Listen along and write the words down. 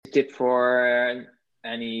tip for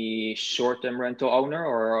any short-term rental owner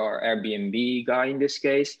or Airbnb guy in this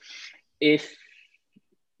case. If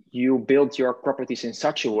you build your properties in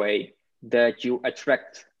such a way that you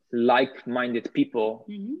attract like-minded people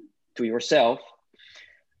to yourself,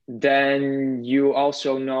 then you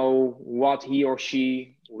also know what he or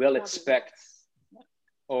she will expect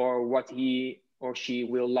or what he or she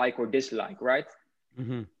will like or dislike, right?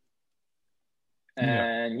 Mm-hmm.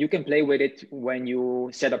 And you can play with it when you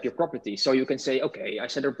set up your property. So you can say, okay, I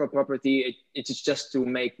set up a property, it's just to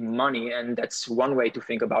make money. And that's one way to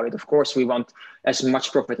think about it. Of course, we want as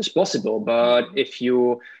much profit as possible. But if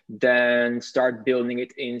you then start building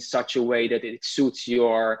it in such a way that it suits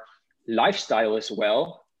your lifestyle as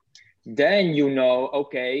well, then you know,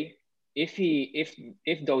 okay,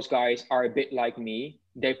 if those guys are a bit like me,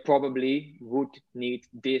 they probably would need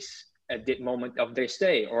this at that moment of their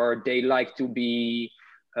stay, or they like to be,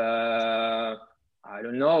 I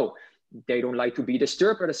don't know, they don't like to be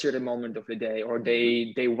disturbed at a certain moment of the day, or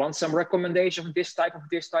they want some recommendation of this type,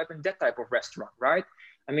 and that type of restaurant, right?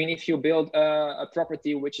 I mean, if you build a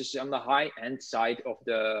property which is on the high end side of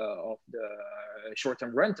the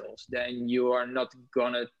short-term rentals, then you are not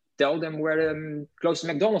gonna tell them where the closest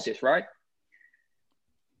McDonald's is, right?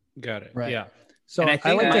 Got it. Right. Yeah. So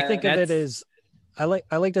I like to think of it as, I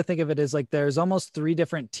like to think of it as like there's almost 3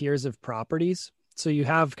 different tiers of properties. So you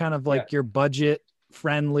have kind of like your budget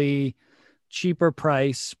friendly, cheaper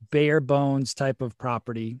price, bare bones type of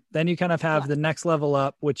property. Then you kind of have the next level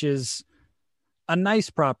up, which is a nice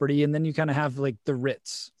property. And then you kind of have like the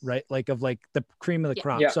Ritz, right? Like of like the cream of the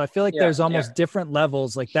crop. So I feel like there's almost different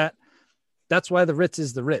levels like that. That's why the Ritz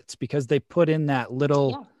is the Ritz, because they put in that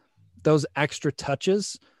little, those extra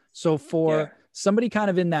touches. So for somebody kind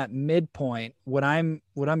of in that midpoint, what I'm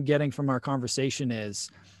getting from our conversation is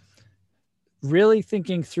really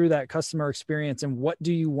thinking through that customer experience and what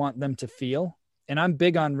do you want them to feel? And I'm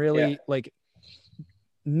big on really like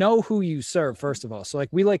know who you serve, first of all. So like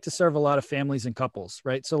we like to serve a lot of families and couples,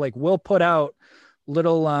 right? So like we'll put out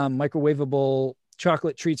little microwavable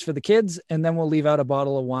chocolate treats for the kids, and then we'll leave out a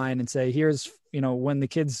bottle of wine and say, here's, when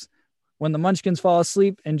the munchkins fall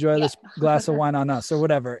asleep, enjoy this glass of wine on us or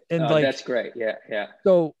whatever. And that's great. Yeah.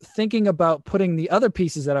 So thinking about putting the other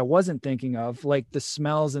pieces that I wasn't thinking of, like the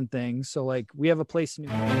smells and things. So like we have a place in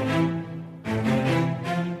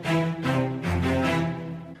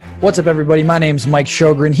What's up, everybody? My name's Mike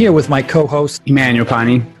Sjogren, here with my co-host Emmanuel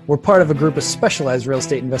Pani. We're part of a group of specialized real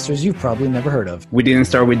estate investors you've probably never heard of. We didn't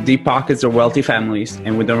start with deep pockets or wealthy families,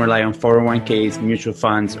 and we don't rely on 401ks, mutual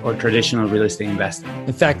funds, or traditional real estate investing.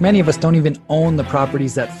 In fact, many of us don't even own the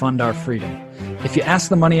properties that fund our freedom. If you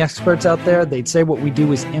ask the money experts out there, they'd say what we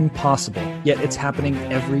do is impossible, yet it's happening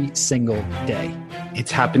every single day.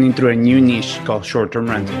 It's happening through a new niche called short-term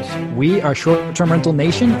rentals. We are Short-Term Rental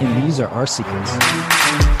Nation, and these are our secrets.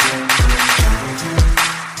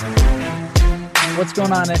 What's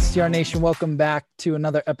going on, STR Nation? Welcome back to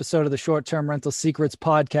another episode of the Short-Term Rental Secrets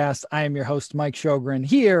podcast. I am your host, Mike Sjogren,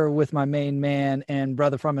 here with my main man and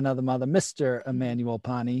brother from another mother, Mr. Emmanuel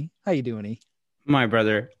Pani. How you doing, E? My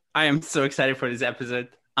brother, I am so excited for this episode.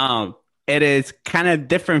 It is kind of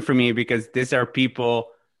different for me because these are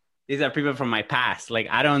people from my past. Like,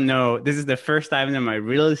 I don't know. This is the first time that my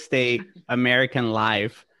real estate American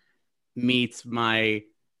life meets my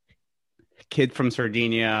kid from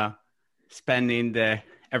Sardinia, spending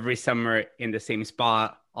every summer in the same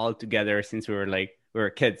spot all together since we were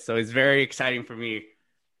kids. So it's very exciting for me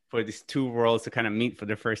for these two worlds to kind of meet for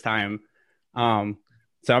the first time. So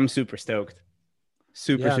I'm super stoked.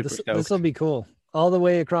 Super stoked. This will be cool. All the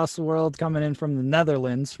way across the world, coming in from the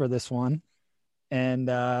Netherlands for this one. And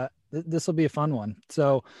this will be a fun one.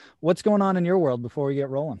 So what's going on in your world before we get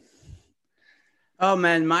rolling? Oh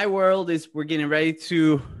man, my world is we're getting ready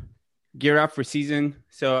to gear up for season.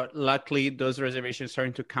 So luckily those reservations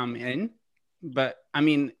starting to come in. But I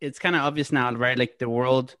mean, it's kind of obvious now, right? Like the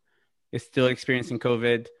world is still experiencing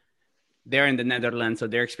COVID. They're in the Netherlands, so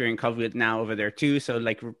they're experiencing COVID now over there too. So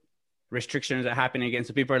like restrictions are happening again.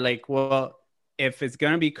 So people are like, well, if it's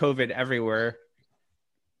going to be COVID everywhere,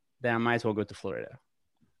 then I might as well go to Florida.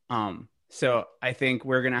 So I think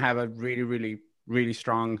we're going to have a really, really, really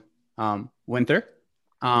strong winter.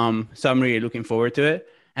 So I'm really looking forward to it.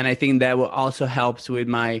 And I think that will also help with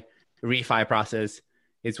my refi process.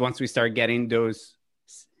 Is once we start getting those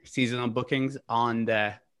seasonal bookings in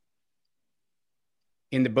the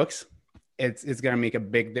books, it's going to make a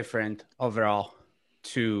big difference overall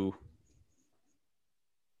to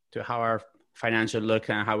how our financial look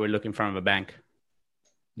and how we're looking from a bank.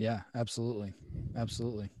 Yeah, absolutely.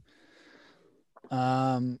 Absolutely.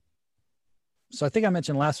 So I think I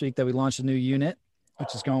mentioned last week that we launched a new unit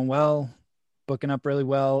which is going well, booking up really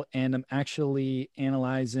well. And I'm actually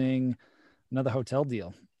analyzing another hotel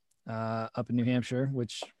deal up in New Hampshire,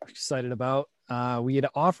 which I'm excited about. We had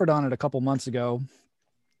offered on it a couple months ago,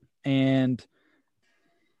 and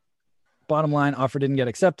bottom line, offer didn't get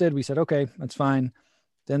accepted. We said, okay, that's fine.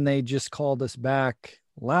 Then they just called us back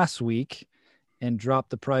last week and dropped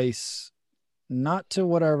the price, not to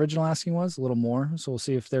what our original asking was, a little more. So we'll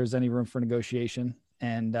see if there's any room for negotiation.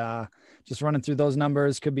 And just running through those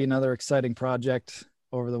numbers, could be another exciting project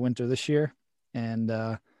over the winter this year. And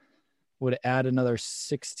would add another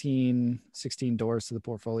 16 doors to the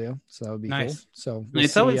portfolio. So that would be nice. Cool. So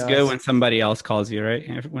it's always good when somebody else calls you,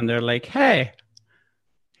 right? When they're like, hey,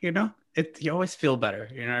 you know, you always feel better.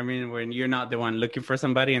 You know what I mean? When you're not the one looking for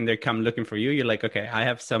somebody and they come looking for you, you're like, okay, I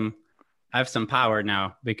have some power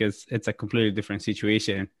now because it's a completely different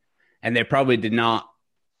situation. And they probably did not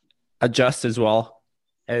adjust as well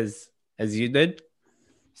as you did.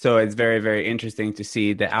 So it's very, very interesting to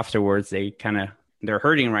see that afterwards they're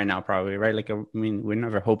hurting right now, probably, right? Like, I mean, we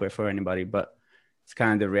never hope it for anybody, but it's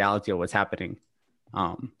kind of the reality of what's happening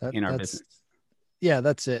in our business. Yeah,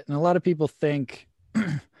 that's it. And a lot of people think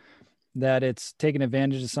that it's taking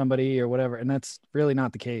advantage of somebody or whatever. And that's really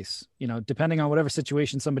not the case. You know, depending on whatever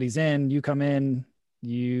situation somebody's in, you come in,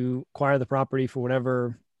 you acquire the property for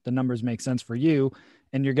whatever the numbers make sense for you,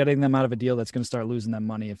 and you're getting them out of a deal that's going to start losing them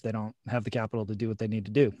money if they don't have the capital to do what they need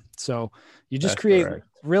to do. So you just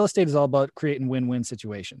real estate is all about creating win-win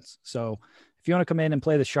situations. So if you want to come in and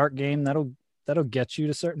play the shark game, that'll get you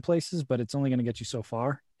to certain places, but it's only going to get you so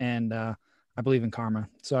far. And I believe in karma.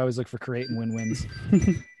 So I always look for creating win-wins.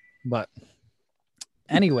 But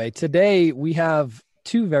anyway, today we have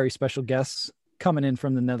two very special guests coming in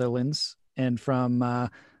from the Netherlands and from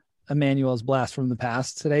Emmanuel's blast from the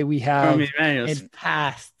past. Today we have Emmanuel's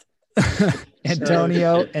past.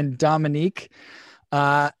 Antonio and Dominique.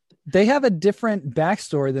 They have a different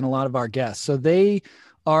backstory than a lot of our guests. So they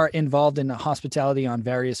are involved in hospitality on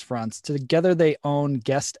various fronts. Together, they own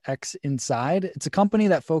Guest X Inside. It's a company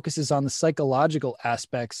that focuses on the psychological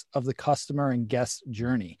aspects of the customer and guest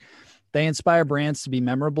journey. They inspire brands to be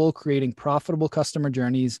memorable, creating profitable customer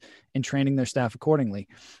journeys and training their staff accordingly.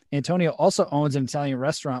 Antonio also owns an Italian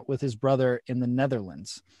restaurant with his brother in the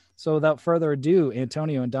Netherlands. So without further ado,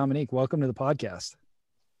 Antonio and Dominique, welcome to the podcast.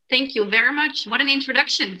 Thank you very much. What an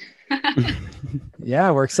introduction.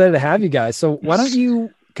 Yeah, we're excited to have you guys. So why don't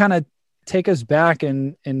you kind of take us back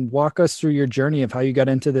and walk us through your journey of how you got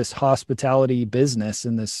into this hospitality business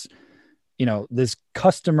and this, you know, this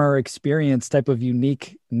customer experience type of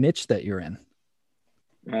unique niche that you're in.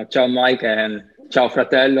 Ciao, Mike, and ciao,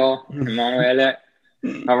 fratello, Emanuele.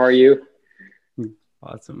 How are you?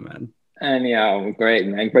 Awesome, man. And yeah, great,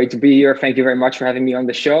 man. Great to be here. Thank you very much for having me on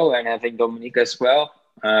the show and having Dominique as well.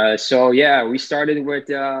 So yeah, we started with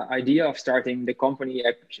the idea of starting the company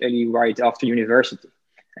actually right after university.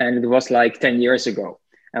 And it was like 10 years ago.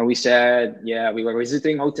 And we said, yeah, we were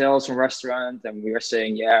visiting hotels and restaurants and we were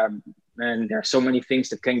saying, yeah, man, there are so many things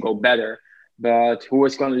that can go better, but who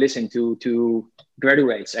is going to listen to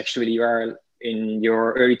graduates? Actually, you are in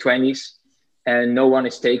your early 20s and no one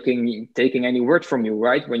is taking any word from you,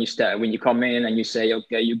 right? When you come in and you say,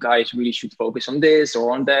 okay, you guys really should focus on this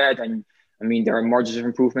or on that. And I mean, there are margins of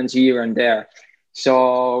improvements here and there.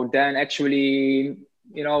 So then actually,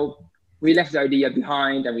 you know, we left the idea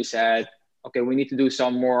behind and we said, okay, we need to do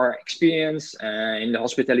some more experience in the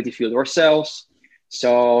hospitality field ourselves.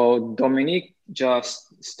 So Dominique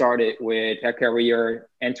just started with her career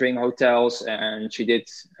entering hotels and she did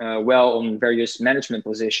well on various management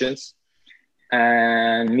positions.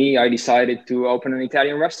 And me, I decided to open an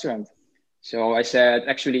Italian restaurant. So I said,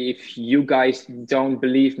 actually, if you guys don't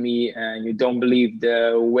believe me and you don't believe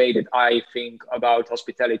the way that I think about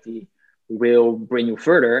hospitality will bring you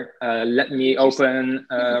further, let me open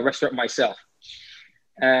a restaurant myself.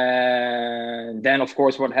 And then, of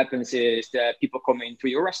course, what happens is that people come into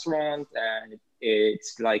your restaurant and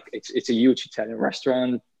it's a huge Italian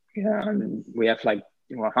restaurant. And we have like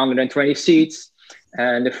 120 seats.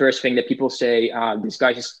 And the first thing that people say, this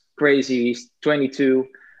guy is crazy, he's 22.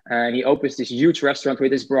 And he opens this huge restaurant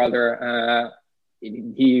with his brother.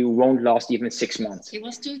 He won't last even 6 months. It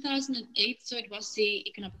was 2008, so it was the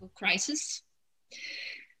economic crisis.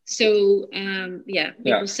 So,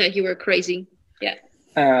 people said you were crazy. Yeah.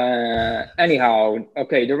 Anyhow,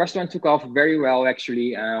 okay, the restaurant took off very well,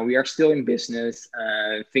 actually. We are still in business.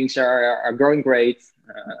 Things are growing great.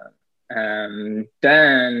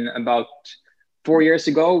 Then about 4 years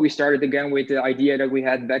ago, we started again with the idea that we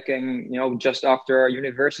had back in, just after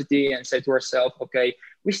university and said to ourselves, okay,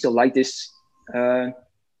 we still like this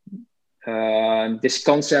this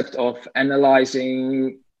concept of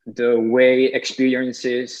analyzing the way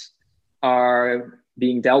experiences are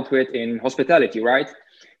being dealt with in hospitality, right?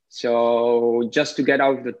 So just to get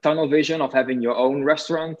out of the tunnel vision of having your own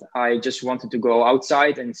restaurant, I just wanted to go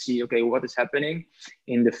outside and see, okay, what is happening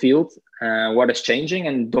in the field, what is changing,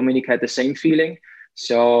 and Dominique had the same feeling.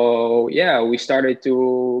 So yeah, we started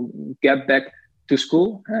to get back to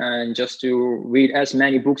school and just to read as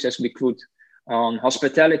many books as we could on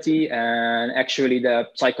hospitality and actually the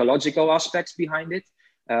psychological aspects behind it,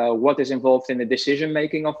 what is involved in the decision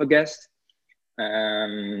making of a guest.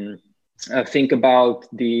 Think about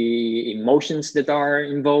the emotions that are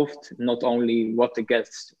involved, not only what the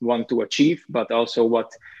guests want to achieve, but also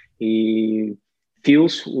what he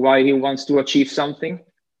feels why he wants to achieve something.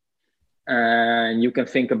 And you can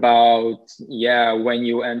think about, when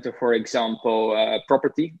you enter, for example,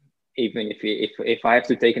 property, even if I have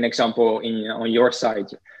to take an example on your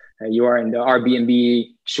side, you are in the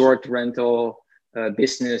Airbnb short rental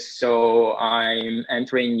business. So I'm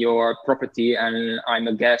entering your property and I'm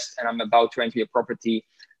a guest and I'm about to enter your property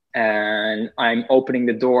and I'm opening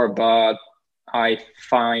the door, but I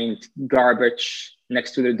find garbage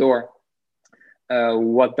next to the door.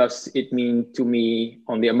 What does it mean to me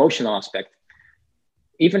on the emotional aspect?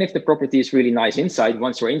 Even if the property is really nice inside,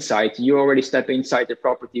 once you're inside, you already step inside the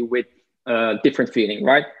property with a different feeling,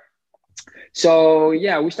 right? So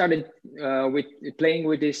yeah, we started with playing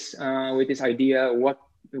with this idea. What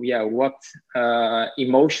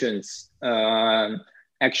emotions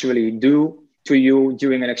actually do to you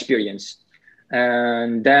during an experience,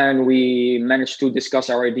 and then we managed to discuss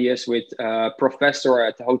our ideas with a professor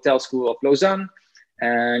at the Hotel School of Lausanne,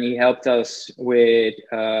 and he helped us with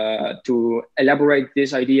to elaborate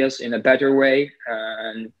these ideas in a better way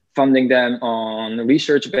and funding them on a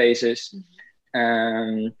research basis.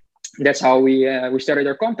 And that's how we started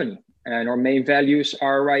our company. And our main values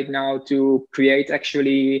are right now to create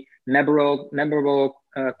actually memorable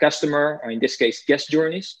customer, or in this case, guest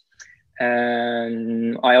journeys.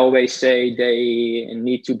 And I always say they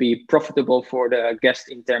need to be profitable for the guest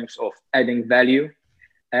in terms of adding value.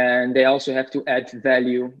 And they also have to add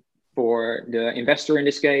value for the investor in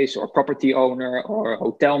this case, or property owner, or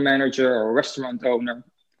hotel manager, or restaurant owner.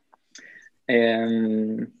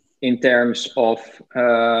 In terms of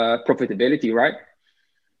profitability, right?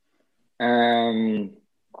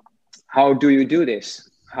 How do you do this?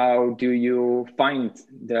 How do you find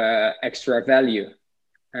the extra value?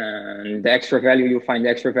 And the extra value, you find the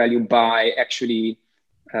extra value by actually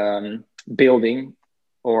building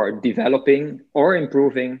or developing or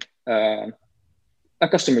improving a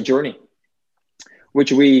customer journey,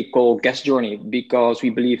 which we call guest journey, because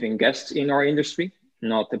we believe in guests in our industry,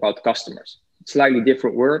 not about customers. Slightly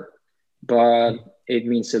different word, but it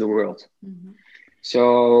means to the world. Mm-hmm.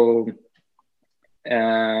 So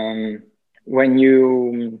when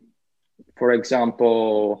you, for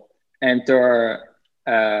example, enter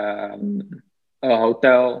a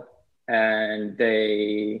hotel and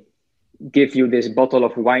they give you this bottle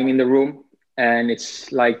of wine in the room and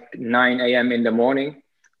it's like 9 a.m. in the morning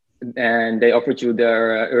and they offered you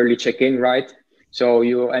their early check-in, right? So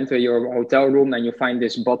you enter your hotel room and you find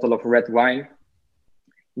this bottle of red wine.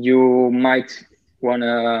 You might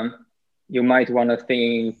wanna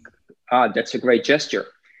think, that's a great gesture,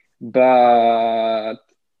 but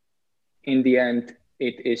in the end,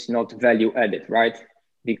 it is not value added, right?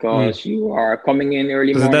 Because you are coming in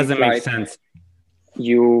early morning. It doesn't make sense.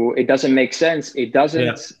 It doesn't make sense. It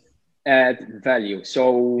doesn't add value.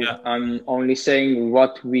 So I'm only saying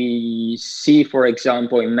what we see, for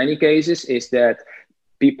example, in many cases is that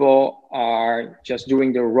people are just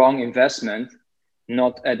doing the wrong investment,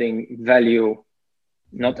 not adding value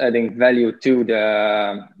to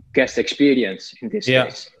the guest experience in this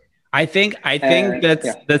case. I think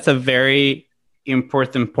that's a very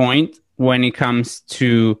important point when it comes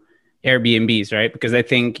to Airbnbs, right? Because I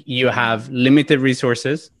think you have limited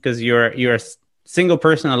resources because you're a single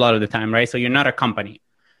person a lot of the time, right? So you're not a company.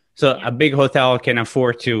 So a big hotel can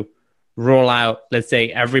afford to roll out, let's say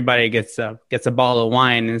everybody gets a bottle of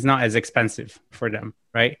wine and it's not as expensive for them,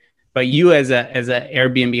 right? But you as a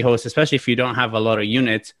Airbnb host, especially if you don't have a lot of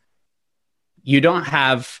units, you don't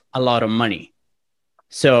have a lot of money.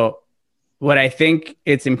 So what I think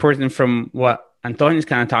it's important from what Antonio is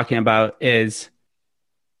kind of talking about is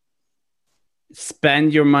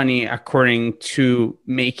spend your money according to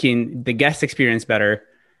making the guest experience better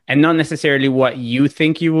and not necessarily what you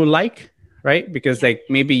think you will like, right? Because like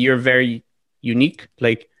maybe you're very unique.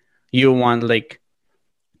 Like you want like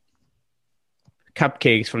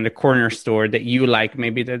cupcakes from the corner store that you like.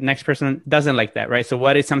 Maybe the next person doesn't like that, right? So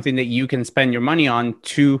what is something that you can spend your money on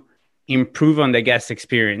to improve on the guest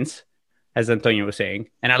experience, as Antonio was saying.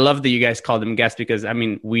 And I love that you guys call them guests, because I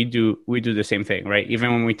mean, we do the same thing, right?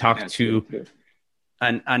 Even when we talk to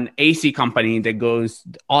an AC company that goes,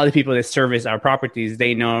 all the people that service our properties,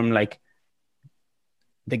 they know them like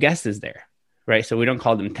the guest is there, right? So we don't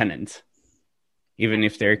call them tenants, even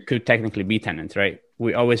if there could technically be tenants, right?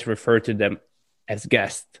 We always refer to them as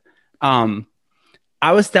guests.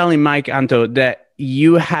 I was telling Mike, Anto, that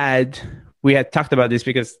we had talked about this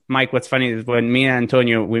because, Mike, what's funny is when me and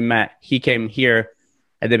Antonio, we met, he came here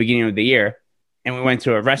at the beginning of the year and we went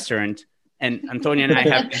to a restaurant, and Antonio and I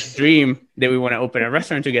have this dream that we want to open a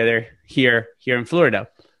restaurant together here in Florida.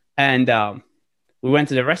 And we went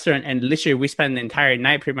to the restaurant and literally we spent the entire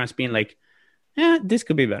night pretty much being like, yeah, this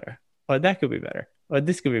could be better, or that could be better, or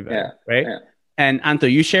this could be better, right? Yeah. And Anto,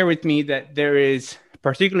 you share with me that there is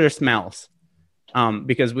particular smells,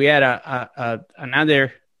 because we had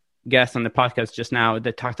another guest on the podcast just now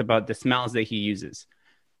that talked about the smells that he uses.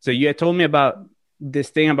 So you had told me about this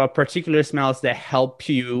thing about particular smells that help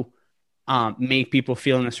you make people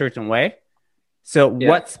feel in a certain way. So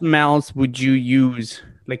what smells would you use?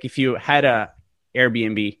 Like if you had a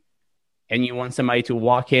Airbnb and you want somebody to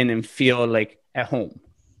walk in and feel like at home,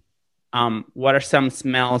 what are some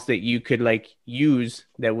smells that you could like use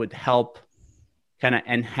that would help kind of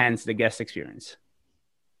enhance the guest experience?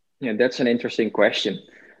 Yeah, that's an interesting question.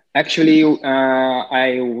 Actually,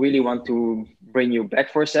 I really want to bring you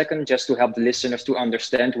back for a second, just to help the listeners to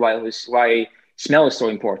understand why smell is so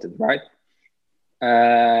important, right?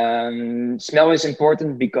 Smell is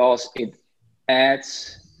important because it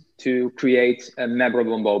adds to create a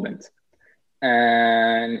memorable moment.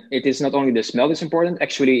 And it is not only the smell that's important,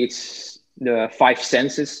 actually it's the 5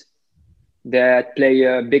 senses that play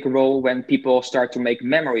a big role when people start to make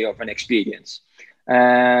memory of an experience.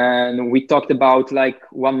 And we talked about like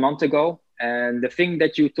 1 month ago. And the thing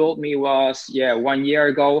that you told me was, 1 year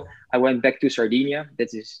ago, I went back to Sardinia.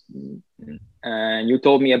 And you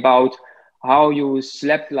told me about how you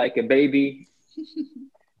slept like a baby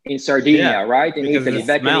in Sardinia, right? In Italy,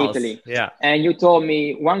 back in Italy. Yeah. And you told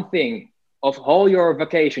me one thing of all your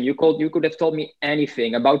vacation. You could have told me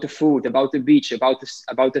anything about the food, about the beach, about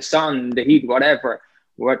the sun, the heat, whatever.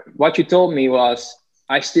 What you told me was,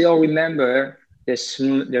 I still remember the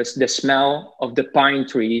smell of the pine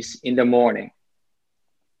trees in the morning.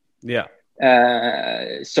 Yeah.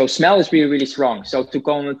 So smell is really, really strong. So to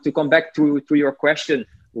come back to your question,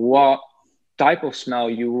 what type of smell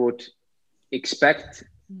you would expect,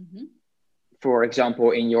 for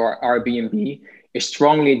example, in your Airbnb, is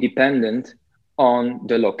strongly dependent on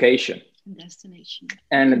the location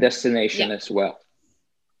and the destination as well.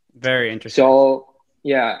 Very interesting.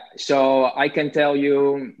 So I can tell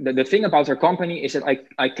you the thing about our company is that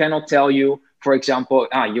I cannot tell you, for example,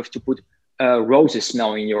 you have to put roses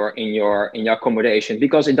smell in your accommodation,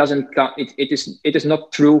 because it doesn't. It is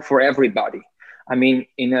not true for everybody. I mean,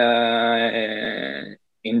 in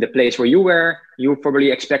the place where you were, you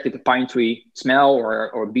probably expected a pine tree smell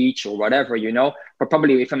or beach or whatever, But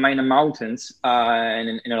probably if I'm in the mountains and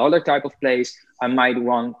in another type of place, I might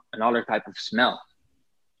want another type of smell.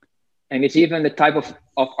 And it's even the type of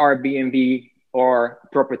Airbnb or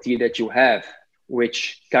property that you have,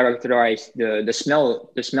 which characterize the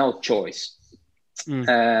smell choice. So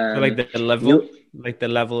like the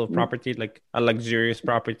level of property, like a luxurious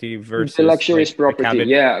property versus the luxurious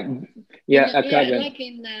property. A cabin. Like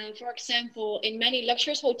in, for example, in many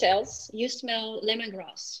luxurious hotels, you smell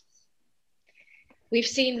lemongrass. We've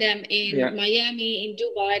seen them in Miami, in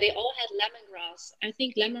Dubai. They all had lemongrass. I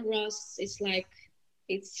think lemongrass is like,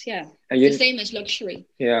 it's the same as luxury.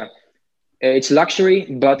 Yeah, it's luxury,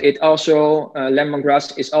 but it also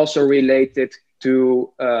lemongrass is also related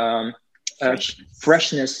to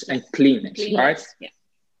freshness and cleanness, right? Yeah.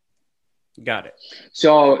 Got it.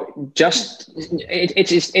 So just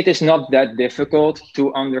it is not that difficult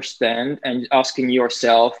to understand, and asking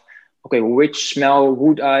yourself, okay, which smell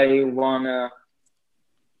would I wanna?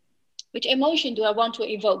 Which emotion do I want to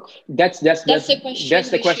evoke? That's the question. That's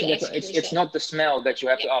the question. It's not the smell that you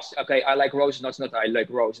have to ask. Okay, I like roses. No, it's not. I like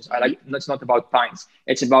roses. That's not about pines.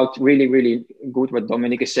 It's about really, really good what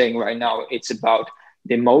Dominic is saying right now. It's about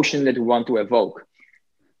the emotion that we want to evoke.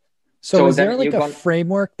 So is there like a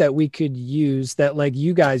framework that we could use that like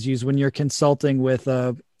you guys use when you're consulting with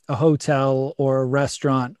a hotel or a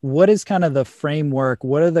restaurant? What is kind of the framework?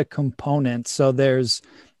 What are the components? So there's,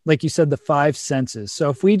 like you said, the 5 senses. So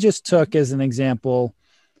if we just took as an example,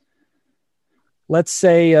 let's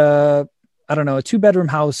say, a 2-bedroom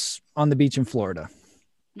house on the beach in Florida.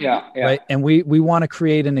 Yeah. Right. And we want to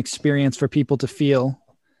create an experience for people to feel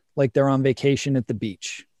like they're on vacation at the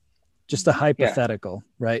beach. just a hypothetical,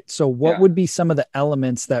 right? So what would be some of the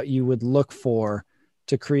elements that you would look for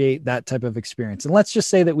to create that type of experience? And let's just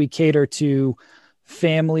say that we cater to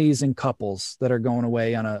families and couples that are going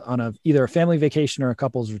away on a either a family vacation or a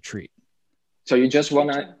couples retreat. So you just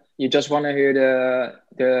wanna hear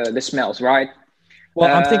the smells, right?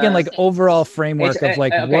 Well, I'm thinking like overall framework of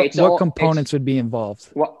like what components would be involved.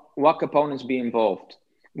 What components be involved?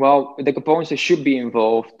 Well, the components that should be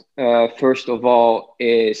involved, first of all,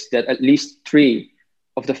 is that at least 3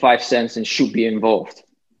 of the 5 senses should be involved.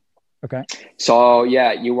 Okay. So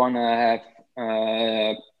you want to have,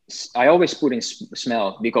 I always put in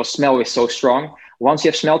smell, because smell is so strong. Once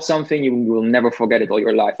you have smelled something, you will never forget it all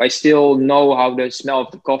your life. I still know how the smell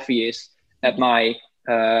of the coffee is at my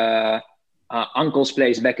uncle's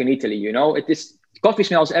place back in Italy. You know, coffee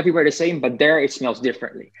smells everywhere the same, but there it smells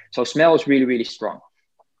differently. So smell is really, really strong.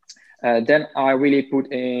 Then I really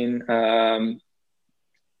put in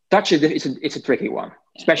touch. It's a tricky one,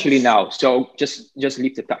 especially now. So just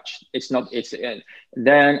leave the touch.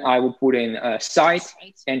 Then I will put in sight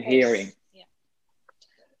and hearing. Yeah.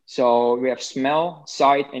 So we have smell,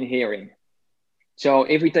 sight, and hearing. So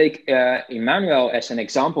if we take Emmanuel as an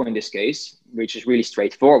example in this case, which is really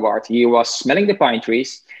straightforward, he was smelling the pine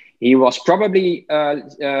trees. He was probably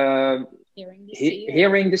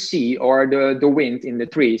hearing the sea or the wind in the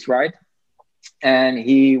trees, right? And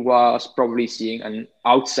he was probably seeing an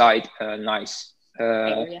outside nice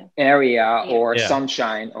area or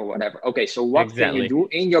sunshine or whatever. Okay, so what can you do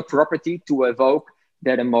in your property to evoke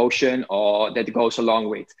that emotion or that goes along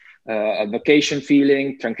with a vacation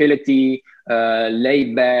feeling, tranquility,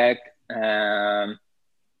 laid back?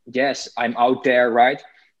 Yes, I'm out there, right?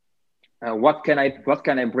 What can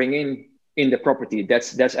I bring in the property?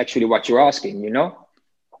 That's actually what you're asking, you know.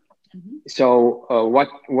 Mm-hmm. So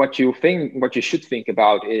what you should think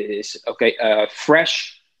about is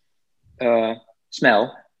fresh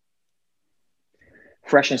smell,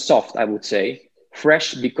 fresh and soft. I would say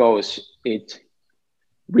fresh because it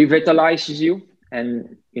revitalizes you,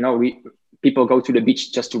 and you know people go to the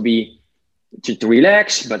beach just to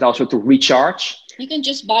relax, but also to recharge. You can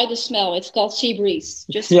just buy the smell. It's called sea breeze.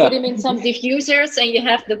 Just put them in some diffusers and you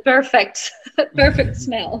have the perfect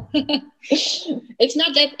smell. It's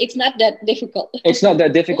not that difficult. It's not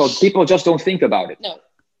that difficult. People just don't think about it. No.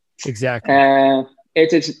 Exactly.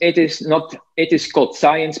 It is called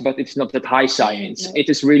science, but it's not that high science. No. It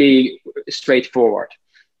is really straightforward.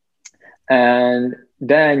 And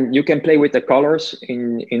then you can play with the colors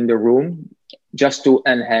in the room just to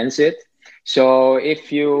enhance it. So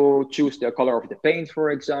if you choose the color of the paint, for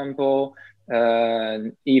example,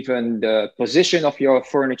 even the position of your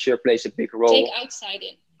furniture plays a big role. Take outside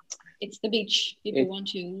in. It's the beach. People want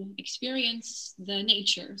to experience the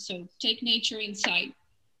nature. So take nature inside.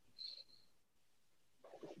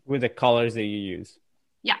 With the colors that you use.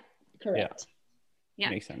 Yeah, correct. Yeah.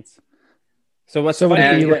 Makes sense. So what's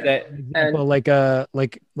funny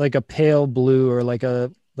like a pale blue or like a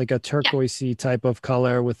turquoisey type of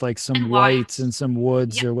color with like some whites and some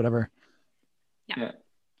woods or whatever. Yeah.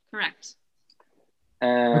 Correct.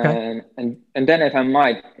 And then if I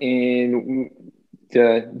might, in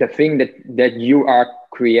the thing that you are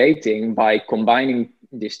creating by combining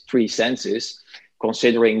these 3 senses,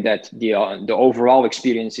 considering that the overall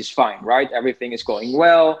experience is fine, right? Everything is going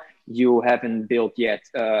well. You haven't built yet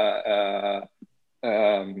a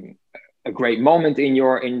great moment in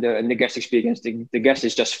the guest experience. The guest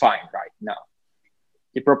is just fine right now.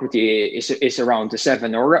 The property is around the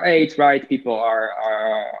 7 or 8, right? People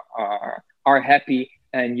are happy,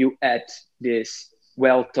 and you add this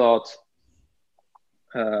well thought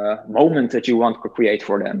moment that you want to create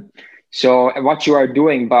for them. So what you are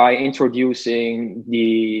doing by introducing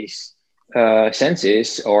these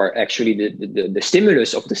senses, or actually the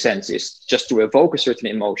stimulus of the senses, just to evoke a certain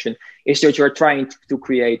emotion, is that you're trying to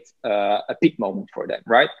create a peak moment for them,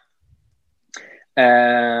 right?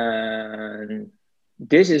 And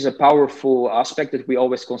this is a powerful aspect that we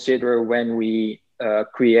always consider when we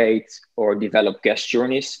create or develop guest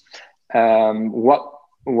journeys.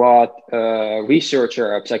 What a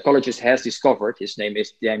researcher, a psychologist has discovered, his name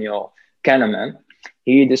is Daniel Kahneman,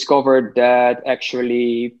 he discovered that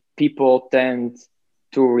actually people tend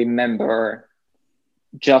to remember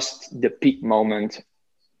just the peak moment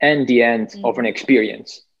and the end of an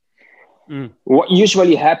experience. What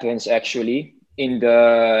usually happens actually in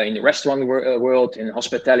the restaurant world, in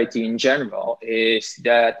hospitality in general, is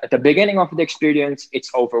that at the beginning of the experience,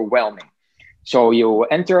 it's overwhelming. So you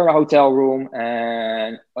enter a hotel room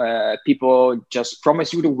and people just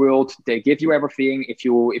promise you the world. They give you everything. If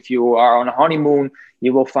you are on a honeymoon,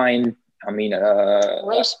 you will find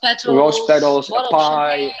rose petals, a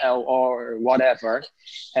pie, or whatever,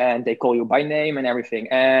 and they call you by name and everything.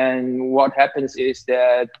 And what happens is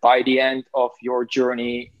that by the end of your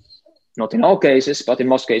journey, not in all cases, but in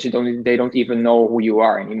most cases, they don't even know who you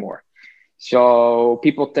are anymore. So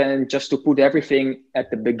people tend just to put everything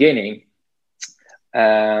at the beginning.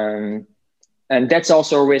 And that's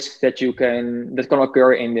also a risk that can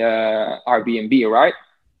occur in the Airbnb, right?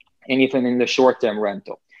 And even in the short-term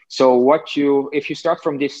rental. So if you start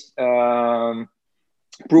from this proven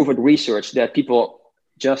research that people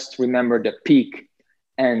just remember the peak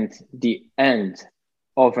and the end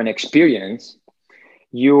of an experience,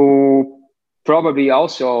 you probably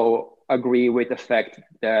also agree with the fact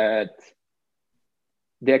that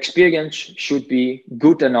the experience should be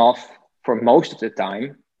good enough for most of the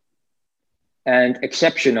time and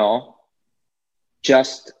exceptional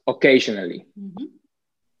just occasionally. Mm-hmm.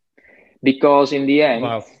 Because in the end,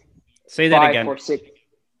 wow. Say that again.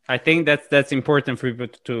 I think that's important for people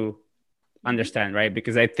to understand, right?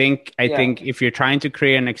 Because I think if you're trying to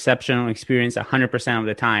create an exceptional experience 100% of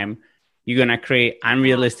the time, you're going to create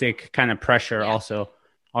unrealistic kind of pressure also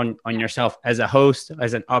on yourself as a host,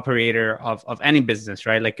 as an operator of any business,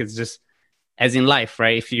 right? Like it's just as in life,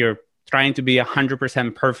 right? If you're trying to be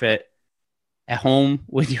 100% perfect at home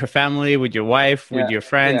with your family, with your wife, with your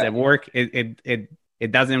friends at work,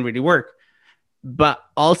 it doesn't really work. But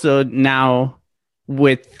also now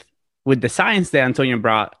with the science that Antonio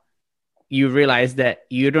brought, you realize that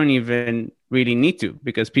you don't even really need to,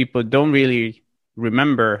 because people don't really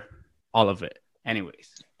remember all of it anyways.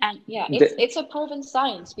 And it's a proven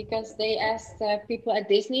science, because they asked people at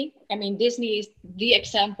Disney. I mean, Disney is the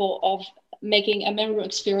example of making a memorable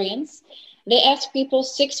experience. They asked people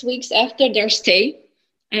 6 weeks after their stay,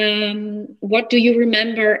 what do you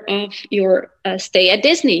remember of your stay at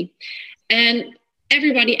Disney? And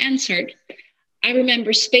everybody answered, I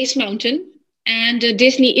remember Space Mountain and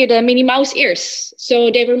the Minnie Mouse ears. So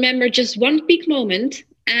they remember just one peak moment,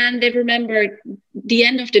 and they remember the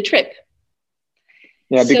end of the trip.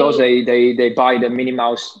 Yeah, because they buy the Minnie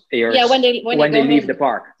Mouse ears when they leave the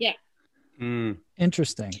park. Yeah. Mm.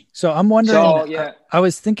 Interesting. So I'm wondering, I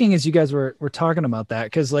was thinking as you guys were talking about that,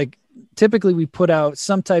 because like typically we put out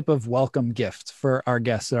some type of welcome gift for our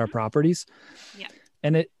guests at our properties. Yeah.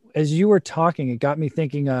 And as you were talking, it got me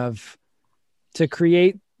thinking of, to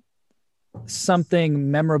create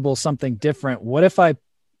something memorable, something different. What if I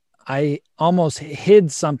almost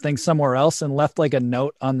hid something somewhere else and left like a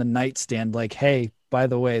note on the nightstand, like, hey, by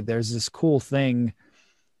the way, there's this cool thing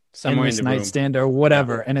somewhere in this nightstand or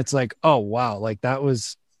whatever. Yeah. And it's like, oh, wow. Like that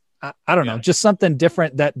was, I don't know, just something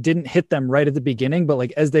different that didn't hit them right at the beginning. But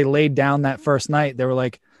like, as they laid down that first night, they were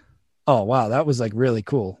like, oh, wow, that was like really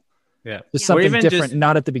cool. Yeah. Just something different,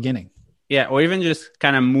 not at the beginning. Yeah. Or even just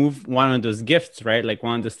kind of move one of those gifts, right? Like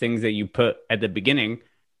one of those things that you put at the beginning.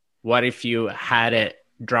 What if you had it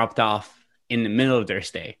dropped off in the middle of their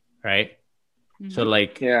stay, right? Mm-hmm. So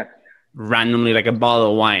like randomly, like a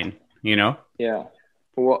bottle of wine, you know? Yeah.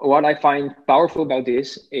 What I find powerful about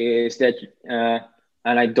this is that,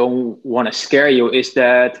 and I don't want to scare you, is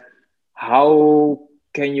that how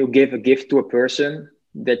can you give a gift to a person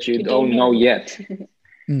that you don't know yet?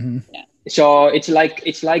 Mm-hmm. Yeah. So it's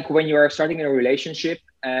like when you are starting a relationship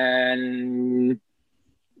and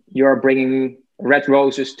you're bringing red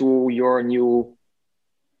roses to your new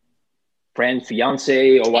friend,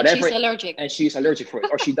 fiance, or whatever, and she's allergic for it,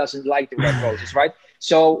 or she doesn't like the red roses, right?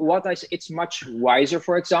 So it's much wiser,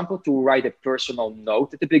 for example, to write a personal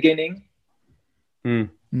note at the beginning.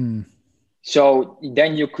 So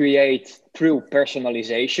then you create, through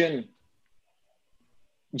personalization,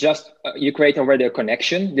 you create already a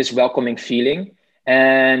connection, this welcoming feeling.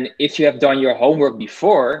 And if you have done your homework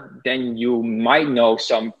before, then you might know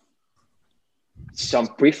some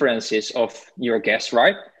preferences of your guests,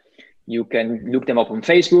 right? You can look them up on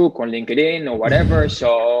Facebook, on LinkedIn, or whatever.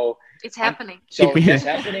 So it's happening. It's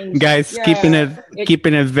happening. Guys, keeping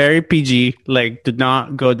it very PG. Like, do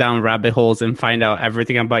not go down rabbit holes and find out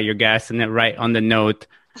everything about your guests and then write on the note,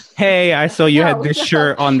 "Hey, I saw you had this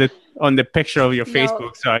shirt on the picture of your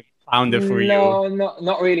Facebook, so I found it for you." No,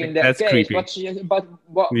 not really in that case. Creepy. But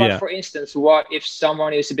for instance, what if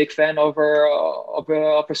someone is a big fan of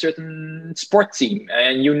a certain sport team,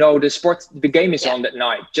 and you know the game is on that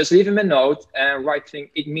night? Just leave him a note and write thing.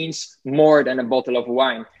 It means more than a bottle of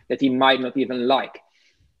wine that he might not even like.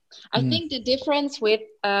 I think the difference with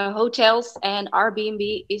hotels and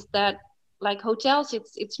Airbnb is that, like hotels,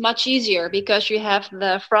 it's much easier because you have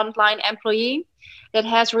the frontline employee that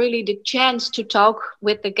has really the chance to talk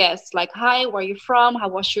with the guests, like, hi, where are you from? How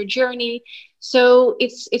was your journey? So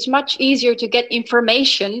it's much easier to get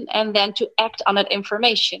information and then to act on that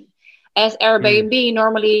information. As Airbnb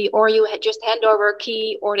normally, or you just hand over a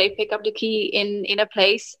key, or they pick up the key in a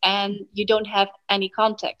place and you don't have any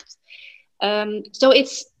contact. So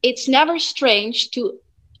it's never strange to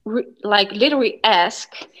like literally ask,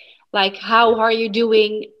 like, how are you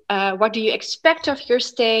doing? What do you expect of your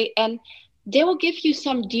stay? And they will give you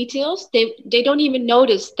some details. They don't even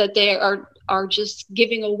notice that they are just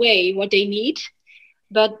giving away what they need.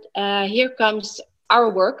 But here comes our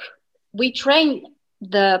work. We train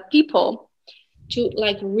the people to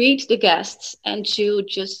like read the guests and to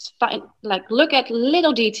just look at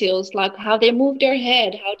little details, like how they move their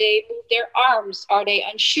head, how they move their arms. Are they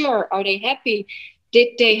unsure? Are they happy?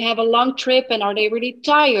 Did they have a long trip and are they really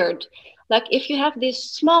tired? Like if you have these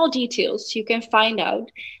small details you can find out,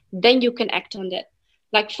 then you can act on that.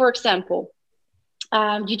 Like for example,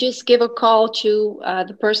 you just give a call to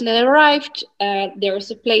the person that arrived. There is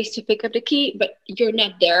a place to pick up the key, but you're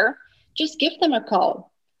not there. Just give them a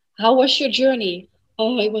call. How was your journey?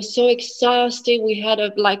 Oh, it was so exhausting. We had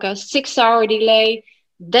a 6-hour delay.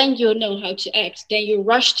 Then you know how to act. Then you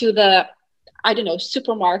rush to the,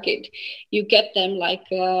 supermarket. You get them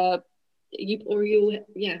you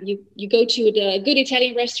go to the good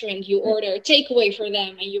Italian restaurant. You order a takeaway for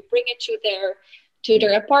them, and you bring it to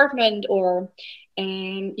their apartment, or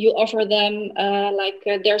you offer them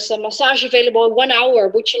there's a massage available in 1 hour.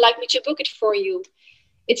 Would you like me to book it for you?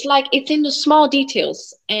 It's in the small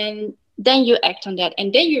details, and then you act on that,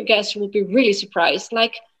 and then your guest will be really surprised.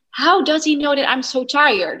 Like, how does he know that I'm so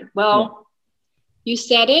tired? Well, you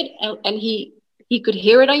said it, and he could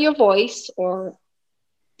hear it on your voice, or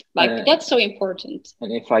that's so important.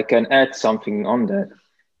 And if I can add something on that,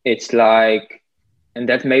 it's like, and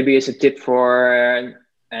that maybe is a tip for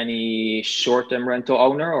any short-term rental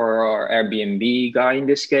owner or Airbnb guy in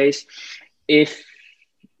this case. If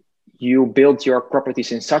you build your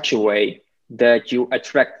properties in such a way that you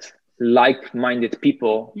attract like-minded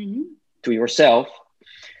people to yourself,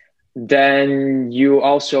 then you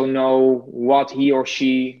also know what he or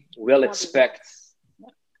she will expect,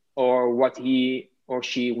 or what he or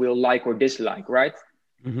she will like or dislike, right?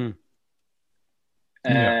 Mm-hmm.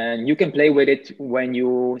 And you can play with it when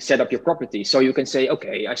you set up your property. So you can say,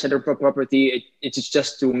 okay, I set up a property. It's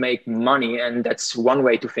just to make money. And that's one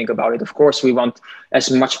way to think about it. Of course, we want as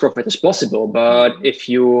much profit as possible. But if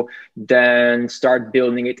you then start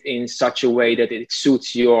building it in such a way that it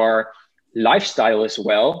suits your lifestyle as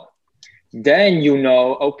well, then you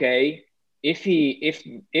know, okay,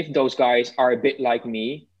 if those guys are a bit like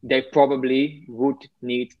me, they probably would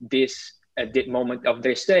need this at that moment of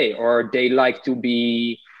their stay, or they like to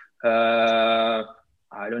be, I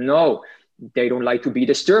don't know, they don't like to be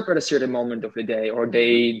disturbed at a certain moment of the day, or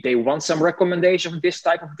they want some recommendation of this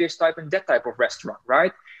type, and that type of restaurant,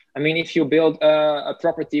 right? I mean, if you build a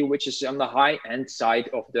property which is on the high end side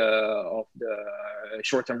of the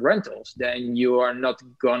short-term rentals, then you are not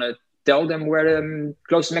gonna tell them where the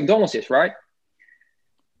closest McDonald's is, right?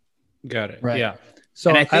 Got it. Right. Yeah. So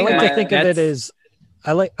I like to think of it as,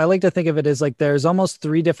 I like to think of it as like there's almost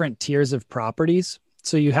 3 different tiers of properties.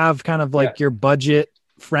 So you have kind of like your budget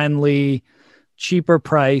friendly, cheaper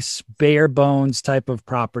price, bare bones type of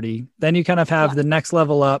property. Then you kind of have the next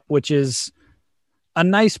level up, which is a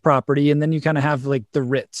nice property. And then you kind of have like the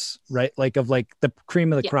Ritz, right? Like of like the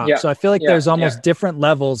cream of the crop. So I feel like there's almost different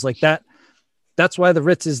levels like that. That's why the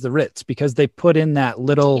Ritz is the Ritz, because they put in that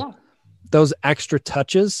little, those extra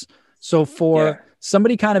touches. So for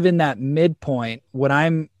somebody kind of in that midpoint, what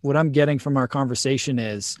I'm getting from our conversation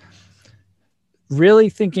is really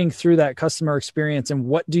thinking through that customer experience and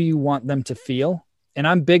what do you want them to feel? And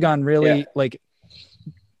I'm big on really like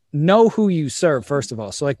know who you serve, first of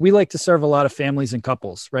all. So like we like to serve a lot of families and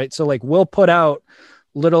couples, right? So like we'll put out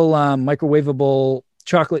little microwavable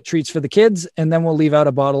chocolate treats for the kids, and then we'll leave out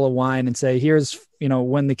a bottle of wine and say, here's,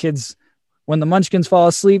 when the munchkins fall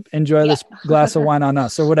asleep, enjoy this glass of wine on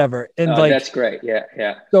us, or whatever. And that's great.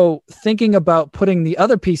 Yeah. So thinking about putting the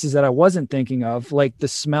other pieces that I wasn't thinking of, like the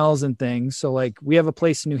smells and things. So like we have a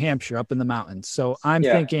place in New Hampshire up in the mountains. So I'm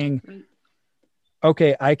thinking,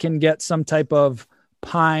 okay, I can get some type of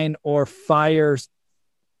pine or fire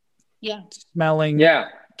smelling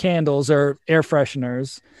candles or air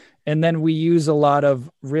fresheners. And then we use a lot of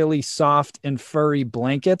really soft and furry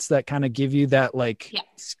blankets that kind of give you that like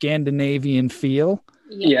Scandinavian feel.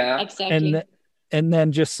 Yeah, exactly. And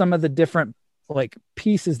then just some of the different like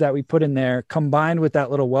pieces that we put in there combined with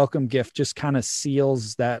that little welcome gift just kind of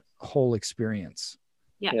seals that whole experience.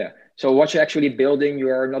 Yeah. So what you're actually building,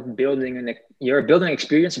 you're not building you're building an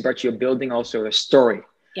experience, but you're building also a story.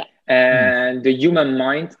 Yeah. And the human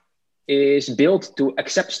mind is built to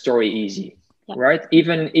accept story easy. Right.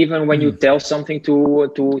 Even when you tell something to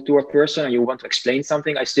a person and you want to explain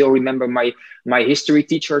something, I still remember my history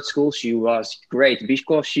teacher at school. She was great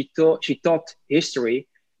because she taught history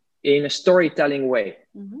in a storytelling way.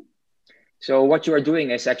 Mm-hmm. So what you are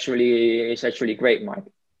doing is actually great, Mike.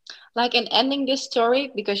 Like in ending this story,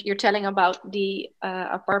 because you're telling about the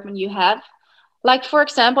apartment you have. Like, for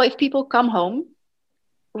example, if people come home,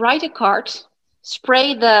 write a card,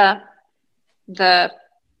 spray the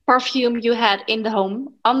perfume you had in the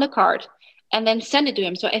home on the card, and then send it to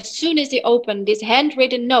him. So as soon as they open this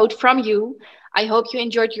handwritten note from you, I hope you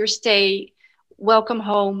enjoyed your stay, welcome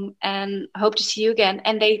home, and hope to see you again,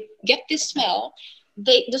 and they get this smell,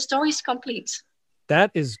 the story is complete.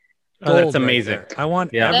 That is gold. That's amazing. Right, I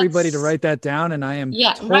want everybody to write that down, and I am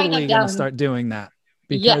totally going to start doing that.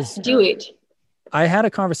 Because do it. I had a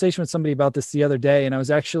conversation with somebody about this the other day, and I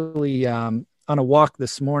was actually on a walk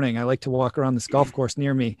this morning. I like to walk around this golf course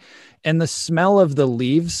near me, and the smell of the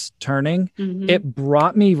leaves turning, it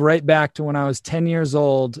brought me right back to when I was 10 years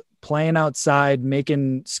old, playing outside,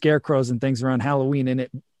 making scarecrows and things around Halloween. And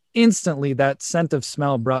it instantly, that scent of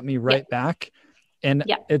smell brought me right back. And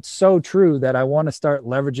it's so true that I want to start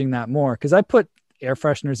leveraging that more, because I put air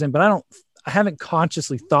fresheners in, but I haven't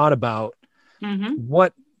consciously thought about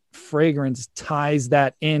what fragrance ties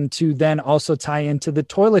that in to then also tie into the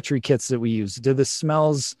toiletry kits that we use. Do the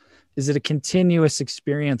smells, is it a continuous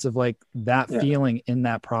experience of like that feeling in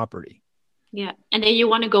that property? Yeah. And then you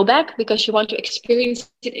want to go back because you want to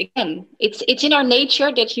experience it again. It's in our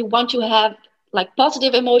nature that you want to have like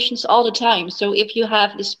positive emotions all the time. So if you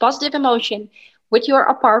have this positive emotion with your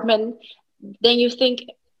apartment, then you think,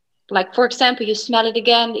 like, for example, you smell it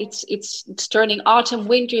again, it's turning autumn,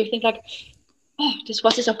 winter, you think like, oh, this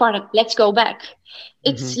was his apartment, let's go back.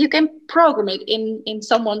 It's you can program it in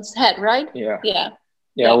someone's head, right? Yeah.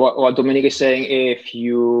 What Dominique is saying, if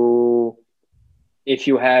you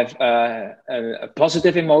have a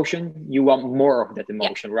positive emotion, you want more of that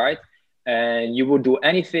emotion, right? And you will do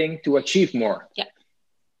anything to achieve more.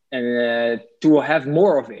 And to have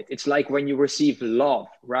more of it. It's like when you receive love,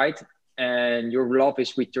 right? And your love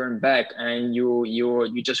is returned back, and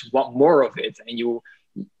you just want more of it.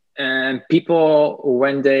 And people,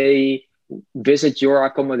 when they visit your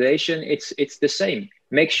accommodation, it's the same.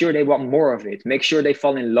 Make sure they want more of it. Make sure they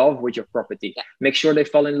fall in love with your property. Make sure they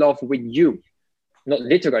fall in love with you. Not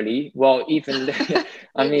literally. Well, even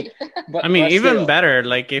even better.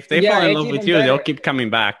 Like if they fall in love with you, they'll keep coming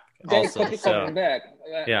back. Coming back.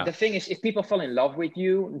 The thing is, if people fall in love with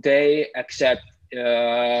you, they accept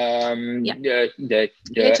the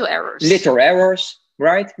little errors.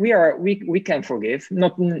 Right? We can forgive.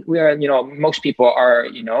 Most people are,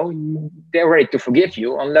 they're ready to forgive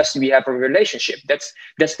you unless we have a relationship.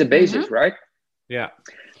 That's the basis, right? Yeah.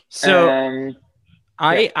 So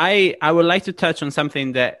I would like to touch on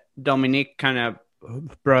something that Dominique kind of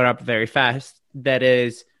brought up very fast. That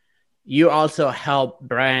is, you also help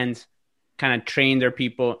brands kind of train their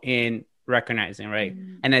people in recognizing, right?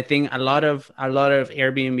 And I think a lot of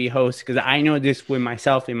Airbnb hosts, because I know this with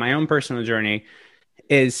myself in my own personal journey,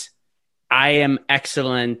 is I am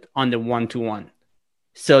excellent on the one-to-one.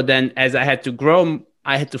 So then as I had to grow,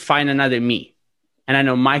 I had to find another me. And I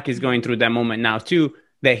know Mike is going through that moment now too,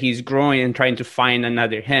 that he's growing and trying to find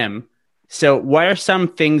another him. So what are some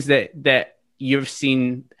things that you've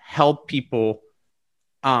seen help people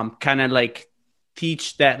kind of like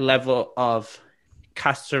teach that level of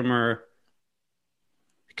customer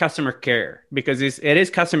care? Because it is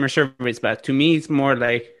customer service, but to me, it's more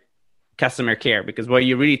like customer care, because what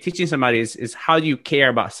you're really teaching somebody is how do you care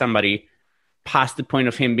about somebody past the point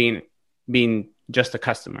of him being just a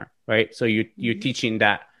customer, right? So you're teaching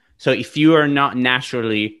that. So if you are not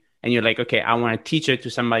naturally, and you're like, okay, I want to teach it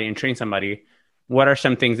to somebody and train somebody, what are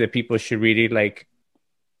some things that people should really like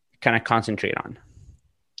kind of concentrate on?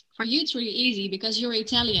 For you, it's really easy because you're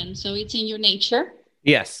Italian, so it's in your nature.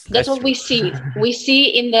 Yes, that's what true. We see. We see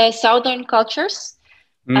in the Southern cultures,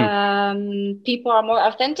 people are more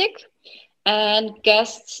authentic. And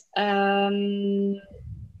guests, they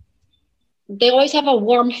always have a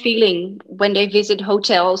warm feeling when they visit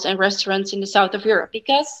hotels and restaurants in the south of Europe,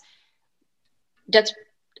 because that's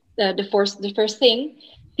the first thing.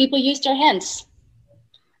 People use their hands,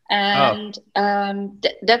 and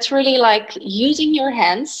that's really like using your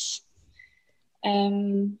hands.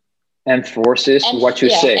 Enforces what you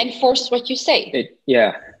say. Enforces what you say.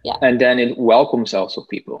 And then it welcomes also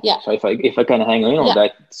people. So if I can hang on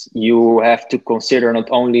that, you have to consider not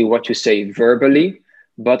only what you say verbally,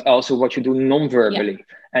 but also what you do non-verbally.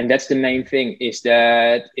 And that's the main thing, is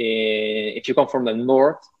that if you come from the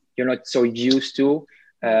north, you're not so used to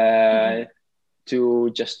to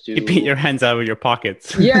you beat your hands out of your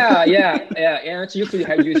pockets. Yeah. So you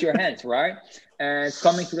could use your hands, right? And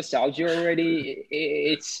coming to the South, you're already,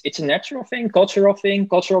 it's a natural thing,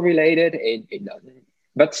 cultural related.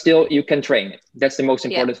 But still, you can train it. That's the most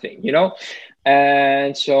important thing, you know?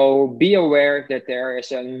 And so be aware that there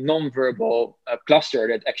is a non-verbal cluster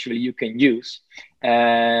that actually you can use.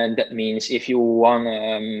 And that means if you want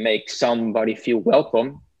to make somebody feel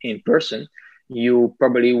welcome in person, you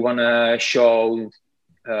probably want to show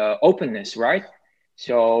openness, right?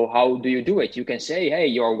 So how do you do it? You can say, hey,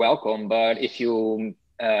 you're welcome. But if you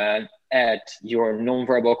add your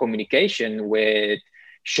nonverbal communication with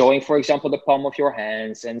showing, for example, the palm of your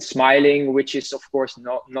hands and smiling, which is, of course,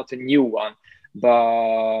 not a new one.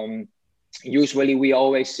 But usually we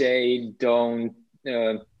always say don't,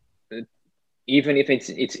 even if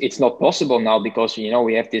it's not possible now because, you know,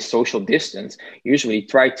 we have this social distance, usually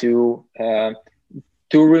try to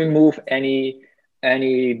remove any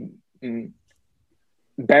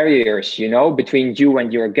barriers, you know, between you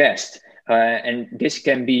and your guest. And this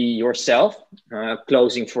can be yourself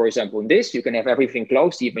closing, for example, this. You can have everything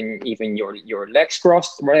closed, even your legs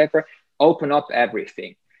crossed, whatever. Open up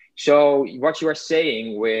everything. So what you are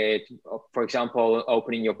saying with, for example,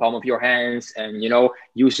 opening your palm of your hands and, you know,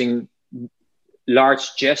 using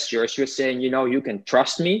large gestures, you're saying, you know, you can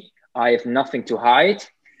trust me. I have nothing to hide.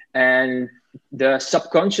 And the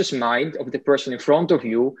subconscious mind of the person in front of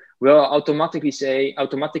you will automatically say, I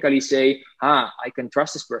can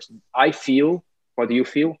trust this person. I feel, what do you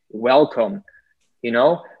feel? Welcome. You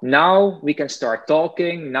know, now we can start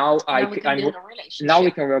talking. Now we can build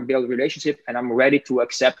a relationship, and I'm ready to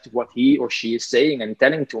accept what he or she is saying and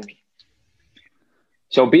telling to me.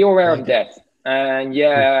 So be aware of that. And you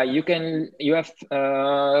have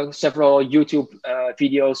several YouTube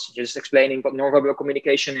videos just explaining what nonverbal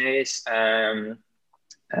communication is, and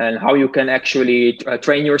how you can actually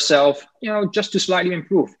train yourself, you know, just to slightly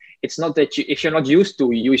improve. It's not that if you're not used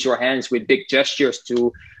to use your hands with big gestures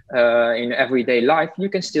to in everyday life, you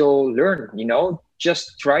can still learn, you know,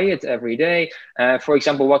 just try it every day. For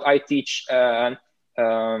example, what I teach here,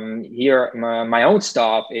 my own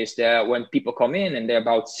staff, is that when people come in and they're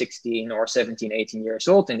about 16 or 17, 18 years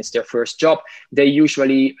old and it's their first job, they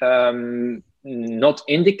usually not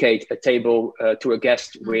indicate a table to a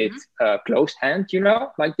guest with closed hand, you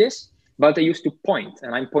know, like this, but they used to point.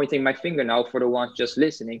 And I'm pointing my finger now for the ones just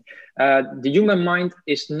listening. The human mind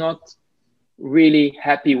is not really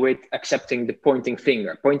happy with accepting the pointing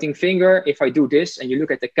finger. Pointing finger, if I do this and you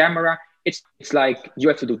look at the camera, it's like you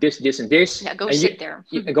have to do this, this, and this. Yeah, go and sit there.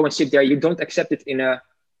 Go and sit there. You don't accept it in a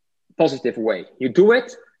positive way. You do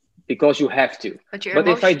it because you have to. But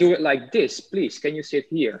if I do it like this, please, can you sit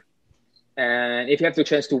here? And if you have the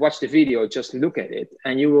chance to watch the video, just look at it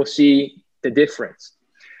and you will see the difference.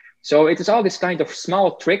 So it is all this kind of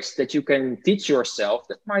small tricks that you can teach yourself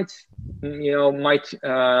that might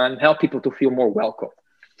help people to feel more welcome.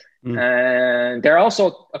 And there are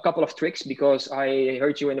also a couple of tricks, because I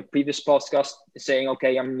heard you in the previous podcast saying,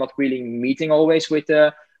 okay, I'm not really meeting always with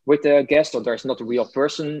the guest, or there's not a real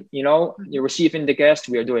person, you know, you're receiving the guest.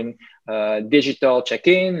 We are doing digital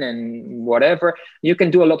check-in and whatever. You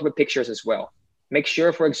can do a lot with pictures as well. Make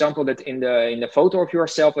sure, for example, that in the photo of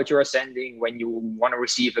yourself that you are sending when you want to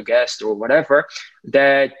receive a guest or whatever,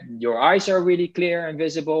 that your eyes are really clear and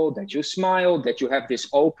visible, that you smile, that you have this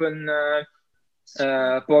open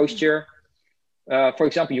posture. For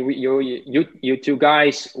example, you two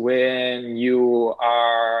guys, when you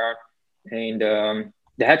are in the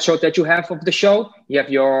headshot that you have of the show, you have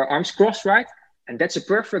your arms crossed, right? And that's a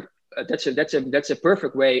perfect that's a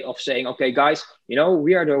perfect way of saying, okay, guys, you know,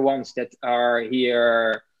 we are the ones that are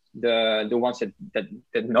here, the ones that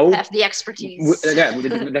know, have the expertise.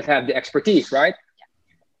 That have the expertise, right? Yeah.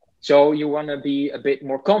 So you want to be a bit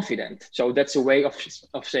more confident. So that's a way of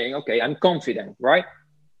saying, okay, I'm confident, right?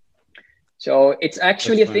 So it's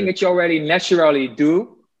actually a thing that you already naturally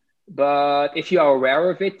do, but if you are aware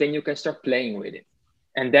of it, then you can start playing with it,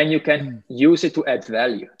 and then you can use it to add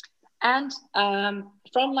value. And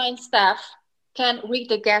frontline staff can read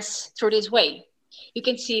the guests through this way. You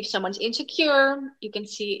can see if someone's insecure. You can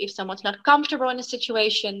see if someone's not comfortable in a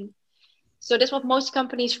situation. So that's what most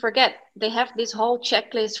companies forget. They have this whole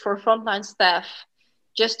checklist for frontline staff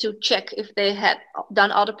just to check if they had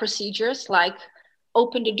done other procedures, like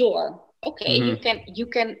open the door. Okay, you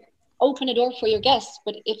can open the door for your guests,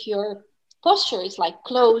 but if your posture is like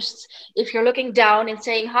closed, if you're looking down and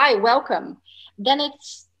saying, hi, welcome, then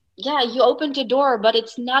it's, yeah, you opened the door, but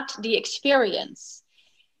it's not the experience.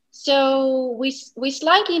 So we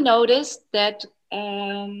slightly noticed that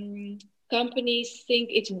companies think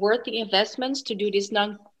it's worth the investments to do this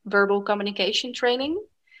non-verbal communication training.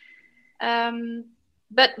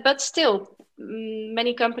 But still,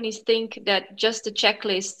 many companies think that just the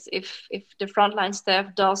checklist, if the frontline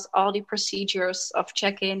staff does all the procedures of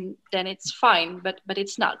check-in, then it's fine. But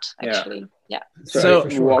it's not actually. Yeah. So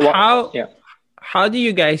how do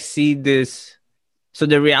you guys see this? So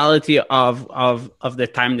the reality of the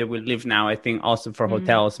time that we live now, I think also for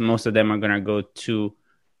hotels, most of them are going to go to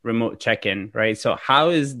remote check-in, right? So how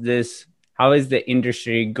is the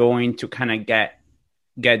industry going to kind of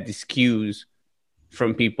get these cues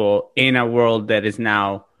from people in a world that is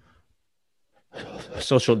now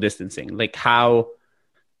social distancing? Like how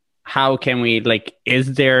can we, like,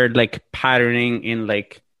 is there like patterning in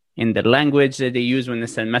the language that they use when they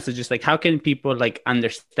send messages? Like how can people like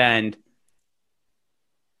understand,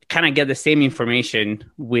 kind of get the same information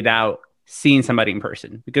without seeing somebody in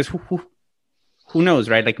person? Because who knows,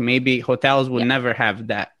 right? Like maybe hotels will never have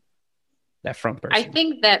that front person. I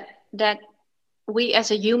think that we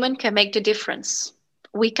as a human can make the difference.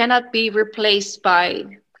 We cannot be replaced by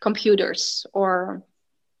computers or,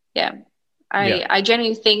 I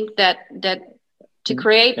genuinely think that to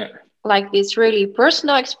create like this really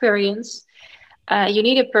personal experience, you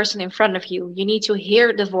need a person in front of you. You need to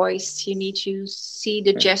hear the voice. You need to see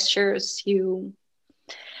the gestures.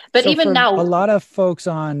 But even now, a lot of folks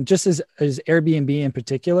on, just as Airbnb in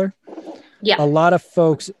particular, a lot of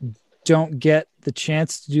folks don't get the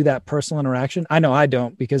chance to do that personal interaction. I know I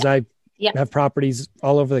don't, because I have properties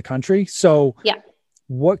all over the country. So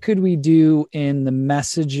what could we do in the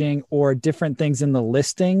messaging or different things in the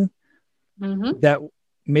listing that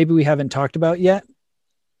maybe we haven't talked about yet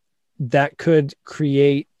that could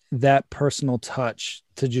create that personal touch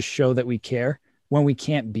to just show that we care when we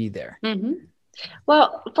can't be there?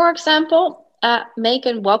 Well, for example, make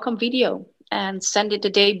a welcome video and send it the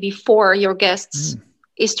day before your guests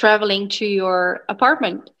is traveling to your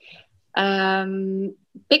apartment.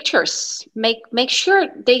 Pictures, make sure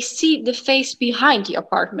they see the face behind the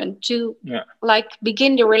apartment to like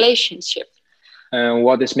begin the relationship.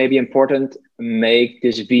 What is maybe important, make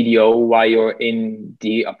this video while you're in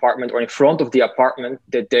the apartment or in front of the apartment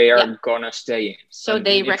that they are gonna stay in. So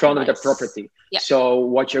they in front of the property. So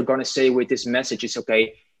what you're gonna say with this message is,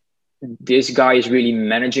 okay, this guy is really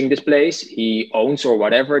managing this place. He owns or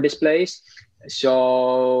whatever this place.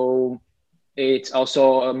 So it's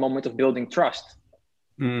also a moment of building trust.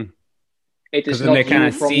 It is not, they kind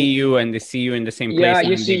of see you and they see you in the same place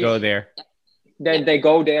and they go there. Then they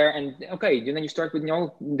go there and then you start with,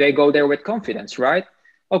 they go there with confidence, right?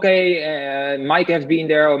 Okay, Mike has been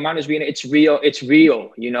there or Manu's been there. It's real,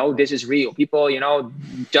 this is real. People,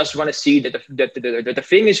 just want to see that the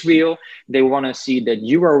thing is real. They want to see that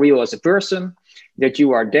you are real as a person, that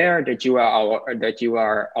you are there, that you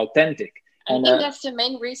are authentic. I think that's the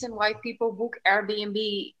main reason why people book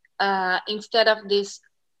Airbnb instead of this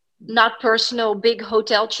not personal big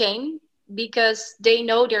hotel chain, because they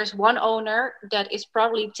know there's one owner that is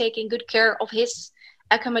probably taking good care of his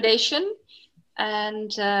accommodation.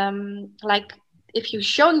 And like if you're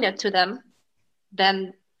showing that to them,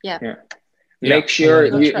 then make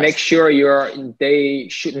sure they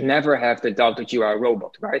should never have the doubt that you are a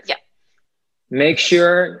robot, right? Make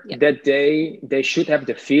sure that they should have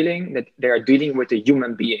the feeling that they are dealing with a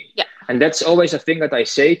human being. And that's always a thing that I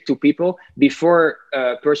say to people before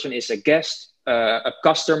a person is a guest, a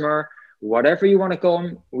customer, whatever you want to call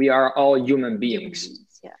them. We are all human beings.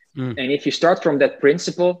 And if you start from that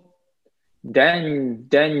principle, then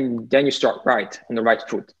you start right on the right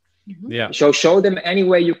foot. So show them any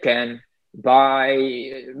way you can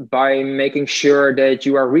by making sure that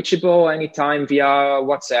you are reachable anytime via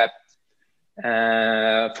WhatsApp.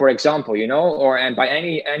 For example, and by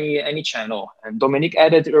any channel. And Dominique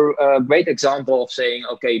added a great example of saying,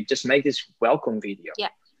 okay, just make this welcome video.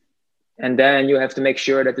 And then you have to make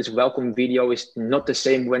sure that this welcome video is not the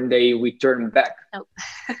same when they return back.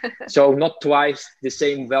 So not twice the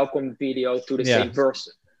same welcome video to the same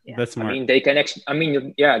person. That's smart. I mean, they can.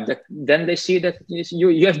 Then they see that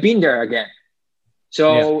you have been there again.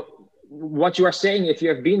 So what you are saying, if you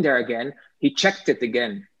have been there again, he checked it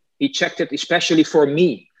again. He checked it especially for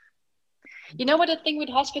me. You know what the thing with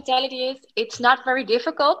hospitality is? It's not very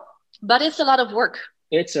difficult, but it's a lot of work.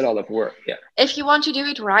 It's a lot of work, If you want to do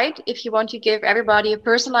it right, if you want to give everybody a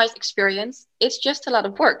personalized experience, it's just a lot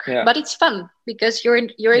of work. But it's fun because you're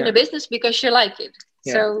in the business because you like it.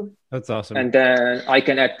 So that's awesome. And then I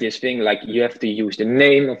can add this thing, like you have to use the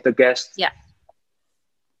name of the guest.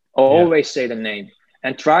 Always say the name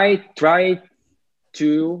and try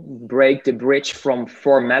to break the bridge from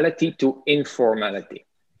formality to informality.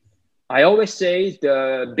 I always say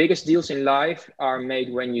the biggest deals in life are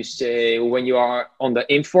made when you are on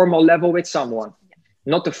the informal level with someone,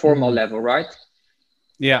 not the formal level, right?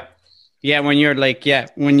 Yeah. Yeah. When you're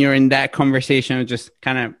when you're in that conversation of just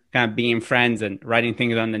kind of being friends and writing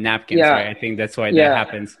things on the napkins, right? I think that's why that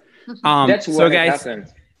happens. That's why it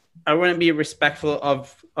happens. I want to be respectful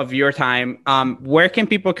of your time. Where can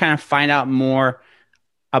people kind of find out more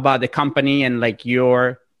about the company and like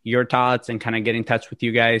your thoughts and kind of get in touch with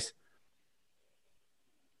you guys?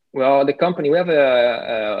 Well, the company, we have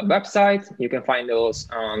a website. You can find us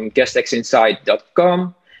on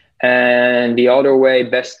guestxinsight.com. And the other way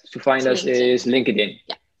best to find us is LinkedIn.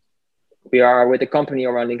 Yeah. We are with the company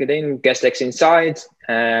around LinkedIn, GuestX Insight.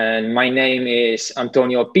 And my name is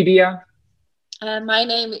Antonio Pibia. My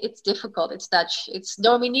name, it's difficult. It's Dutch. It's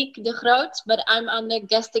Dominique de Groot, but I'm on the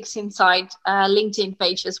GuestX Insight LinkedIn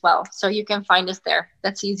page as well. So you can find us there.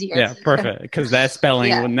 That's easier. Yeah, perfect. Because that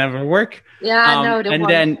spelling would never work. Yeah, no. And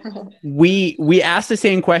then we asked the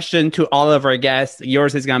same question to all of our guests.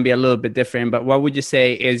 Yours is going to be a little bit different, but what would you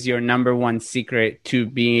say is your number one secret to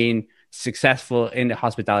being successful in the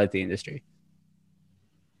hospitality industry?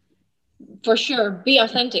 For sure, be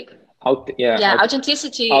authentic.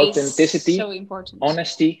 Authenticity is so important.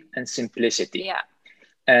 Honesty and simplicity. Yeah.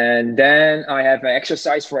 And then I have an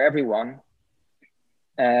exercise for everyone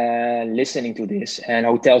listening to this, and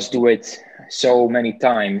hotels do it so many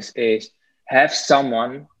times, is have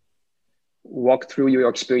someone walk through your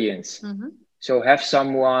experience. Mm-hmm. So have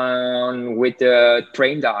someone with a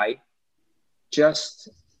trained eye just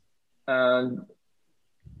go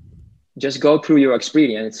through your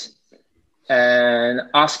experience and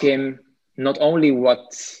ask him not only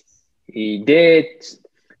what he did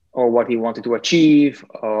or what he wanted to achieve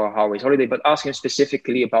or how his holiday, but ask him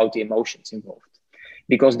specifically about the emotions involved.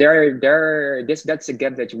 Because that's a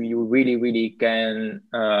gap that you really, really can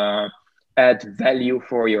add value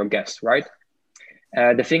for your guests, right?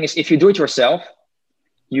 The thing is, if you do it yourself,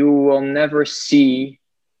 you will never see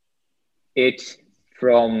it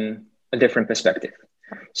from a different perspective.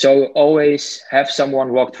 So always have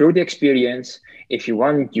someone walk through the experience. If you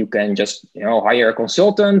want, you can just hire a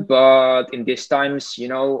consultant. But in these times, you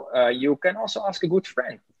can also ask a good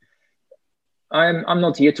friend. I'm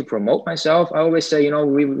not here to promote myself. I always say,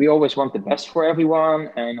 we always want the best for everyone,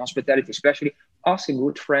 and hospitality especially. Ask a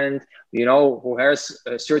good friend, who has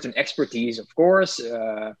a certain expertise, of course.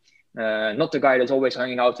 Not the guy that's always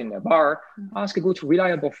hanging out in the bar. Ask a good,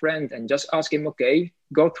 reliable friend and just ask him, okay,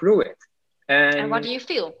 go through it. And what do you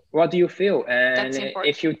feel? What do you feel? And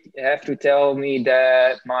if you have to tell me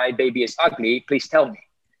that my baby is ugly, please tell me.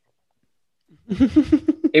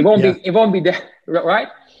 It won't be that, right?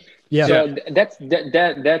 Yeah. So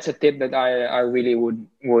that's a tip that I really would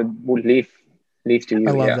leave to you.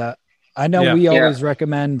 I love that. I know we always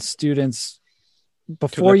recommend students,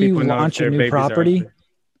 before you launch a new property,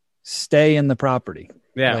 stay in the property.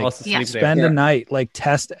 Yeah. Also spend a night,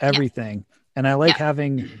 test everything. And I like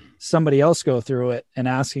having somebody else go through it and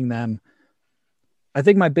asking them. I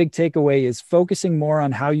think my big takeaway is focusing more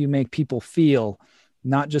on how you make people feel,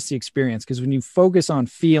 not just the experience. Because when you focus on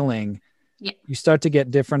feeling, you start to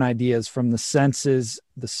get different ideas from the senses,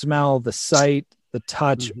 the smell, the sight, the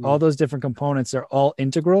touch, all those different components are all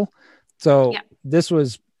integral. So this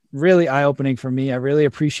was really eye-opening for me. I really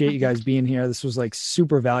appreciate you guys being here. This was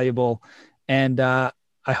super valuable. And I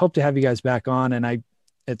hope to have you guys back on. And I,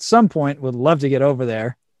 at some point, would love to get over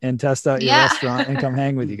there and test out your restaurant and come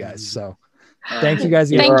hang with you guys. So thank you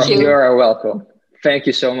guys. You are welcome. Thank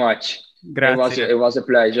you so much. Grazie. It was a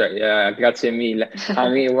pleasure. Yeah, grazie mille. I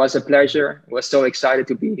mean, it was a pleasure. We're so excited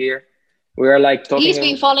to be here. We are talking. He's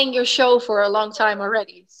been following your show for a long time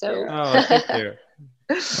already. So. Oh, thank you.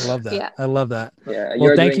 I love that. Yeah. I love that. Yeah,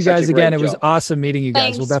 well, thank you guys again. It was awesome meeting you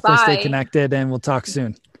guys. We'll definitely stay connected and we'll talk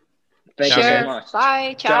soon. Thank you so much.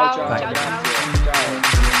 Bye. Ciao. Ciao.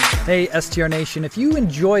 Hey, STR Nation, if you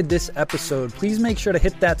enjoyed this episode, please make sure to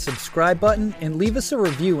hit that subscribe button and leave us a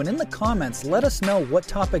review. And in the comments, let us know what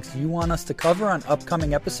topics you want us to cover on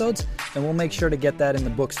upcoming episodes, and we'll make sure to get that in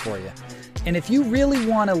the books for you. And if you really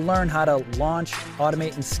want to learn how to launch,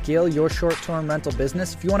 automate, and scale your short-term rental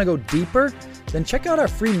business, if you want to go deeper, then check out our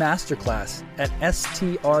free masterclass at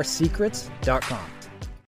strsecrets.com.